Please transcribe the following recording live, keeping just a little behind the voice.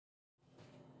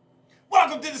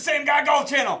Welcome to the Same Guy Golf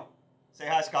Channel. Say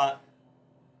hi, Scott.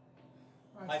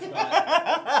 Hi,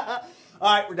 Scott.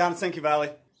 All right, we're down in Sankey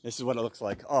Valley. This is what it looks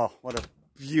like. Oh, what a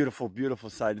beautiful, beautiful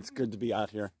sight. It's good to be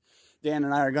out here. Dan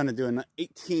and I are going to do an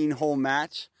 18-hole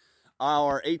match.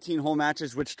 Our 18-hole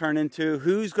matches, which turn into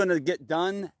who's going to get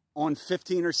done on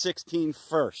 15 or 16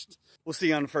 first. We'll see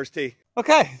you on the first tee.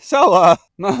 Okay, so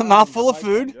mouthful of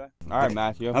food. All right,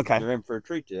 Matthew. Okay. You're in for a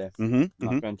treat today. I'm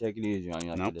not going to take it easy on you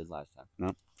like I did last time.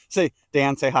 No. Say,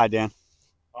 Dan, say hi, Dan.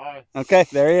 Hi. Okay,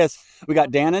 there he is. We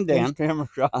got Dan and Dan. Camera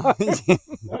shot.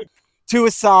 Two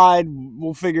aside.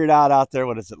 We'll figure it out there.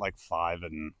 What is it, like 5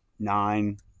 and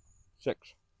 9?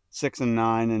 6. 6 and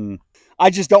 9. And I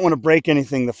just don't want to break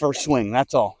anything the first swing.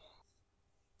 That's all.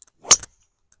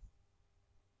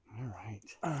 All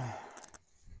right.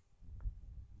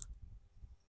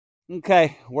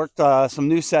 Okay, worked some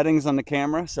new settings on the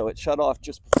camera, so it shut off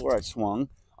just before I swung.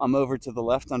 I'm over to the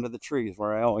left under the trees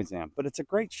where I always am, but it's a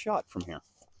great shot from here.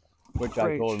 Which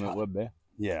I told him it would be.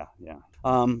 Yeah, yeah.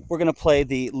 We're going to play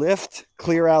the lift,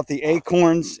 clear out the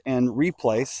acorns, and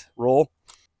replace. Roll.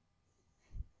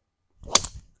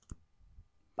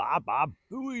 Bob, bob,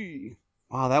 booey.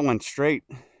 Wow, that went straight.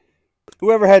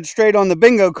 Whoever had straight on the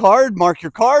bingo card, mark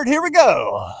your card. Here we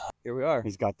go. Here we are.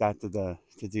 He's got that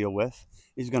to deal with.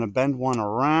 He's going to bend one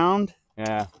around.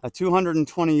 Yeah. A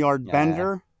 220-yard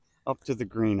bender up to the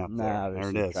green up there. There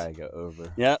it is. Try to go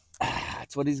over. Yep.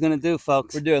 That's what he's going to do,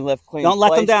 folks. We're doing lift clean. Don't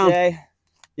let them down. Today.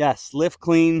 Yes, lift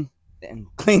clean and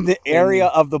clean the area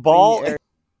of the ball.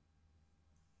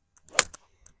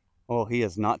 Oh, he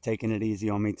is not taking it easy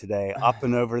on me today. Up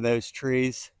and over those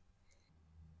trees.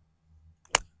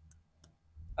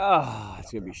 Ah,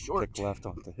 it's going to be short. Kick left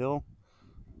off the hill.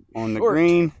 On the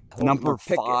green, number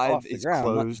 5 is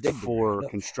closed for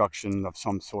construction of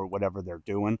some sort, whatever they're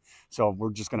doing. So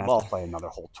we're just going to have to play another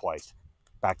hole twice.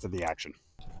 Back to the action.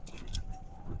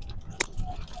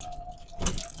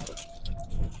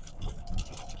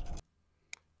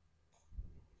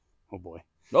 Oh boy.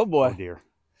 Oh boy. Oh dear.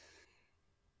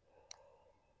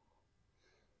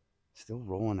 Still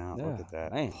rolling out. Yeah, look at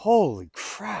that. Man. Holy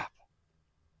crap.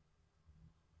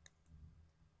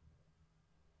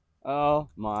 Oh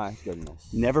my goodness.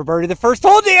 Never birdie the first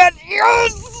hole yet.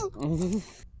 Yes!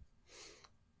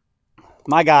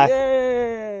 My guy.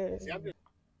 Yay!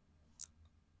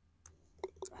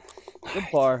 Good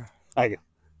par. Thank you.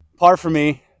 Par for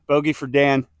me. Bogey for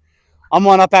Dan. I'm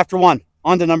one up after one.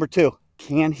 On to number 2.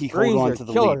 Can he hold on to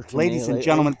the lead? Ladies and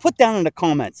gentlemen, put down in the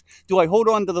comments. Do I hold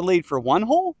on to the lead for 1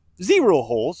 hole, 0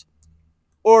 holes,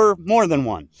 or more than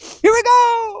 1? Here we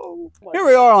go. Here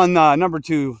we are on number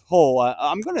 2 hole.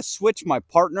 I'm going to switch my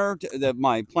partner,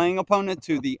 my playing opponent,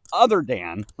 to the other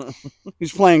Dan,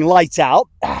 who's playing lights out.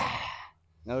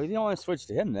 No, you don't want to switch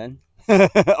to him then.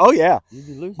 Oh yeah.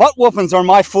 Butt whoopings are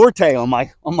my forte on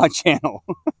my channel.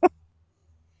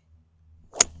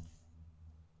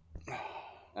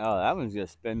 Oh, that one's going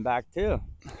to spin back too.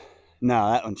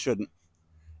 No, that one shouldn't.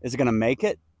 Is it going to make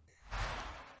it?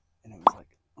 And it was like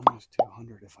almost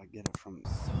 200 if I get it from...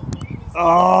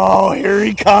 Oh, here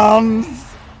he comes.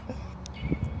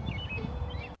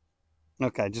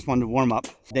 Okay, just wanted to warm up.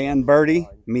 Dan birdie,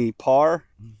 me par.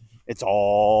 It's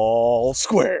all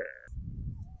square.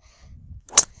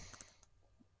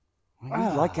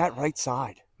 I like that right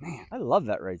side. Man. I love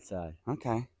that right side.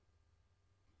 Okay.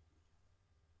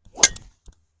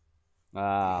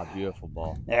 Ah, beautiful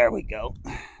ball. There we go.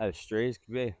 As straight as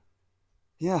could be.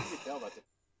 Yeah.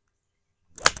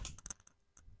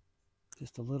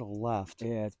 Just a little left.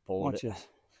 Yeah, it's pulling.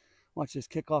 Watch this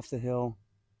kick off the hill.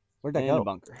 Where'd that In go? the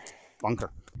bunker.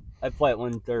 Bunker. I play at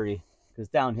 130 because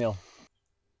downhill.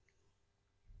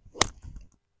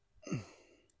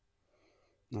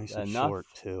 Nice and short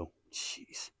too.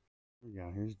 Jeez. Here we go.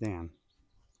 Here's Dan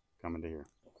coming to here.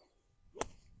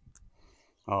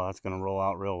 Oh, that's gonna roll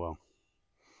out real well.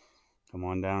 Come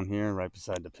on down here, right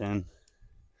beside the pin.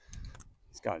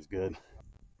 This guy's good.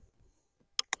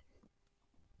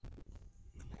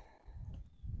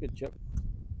 Good chip.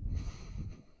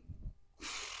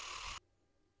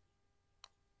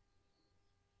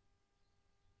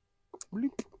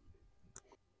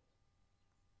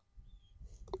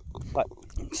 But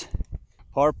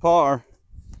par.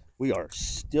 We are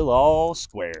still all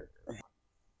square.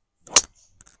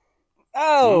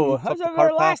 Oh, how's that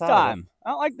there last time? I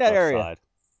don't like that area.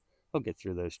 He'll get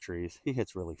through those trees. He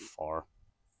hits really far.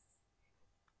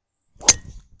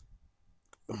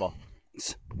 Good ball.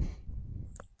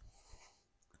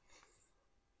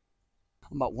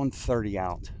 I'm about 130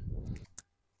 out.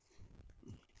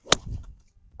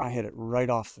 I hit it right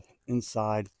off the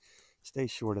inside. Stay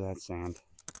short of that sand.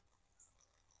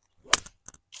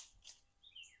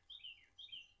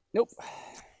 Nope.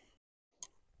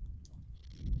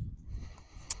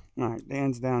 All right,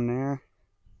 Dan's down there.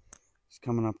 He's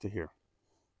coming up to here.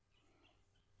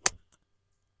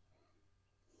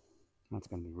 That's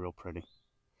going to be real pretty.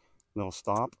 Little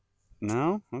stop.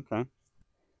 No? Okay.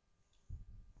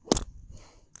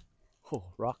 Oh,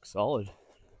 rock solid.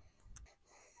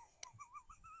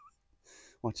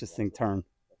 Watch this thing turn.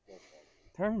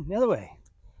 Turn the other way.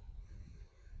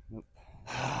 Nope.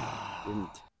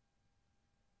 Didn't.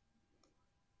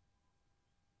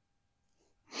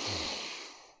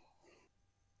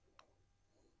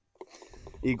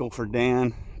 Eagle for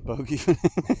Dan. Bogey.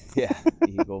 Yeah,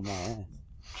 eagle my ass.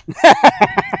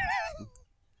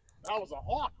 That was a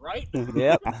hawk, right?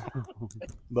 Yep.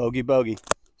 Bogey, bogey.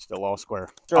 Still all square.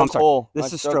 Stroke I'm sorry. hole.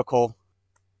 This is stroke hole.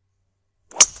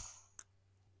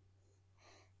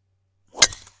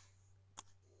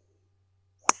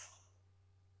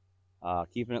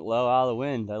 Keeping it low out of the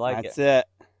wind. I like That's it. it.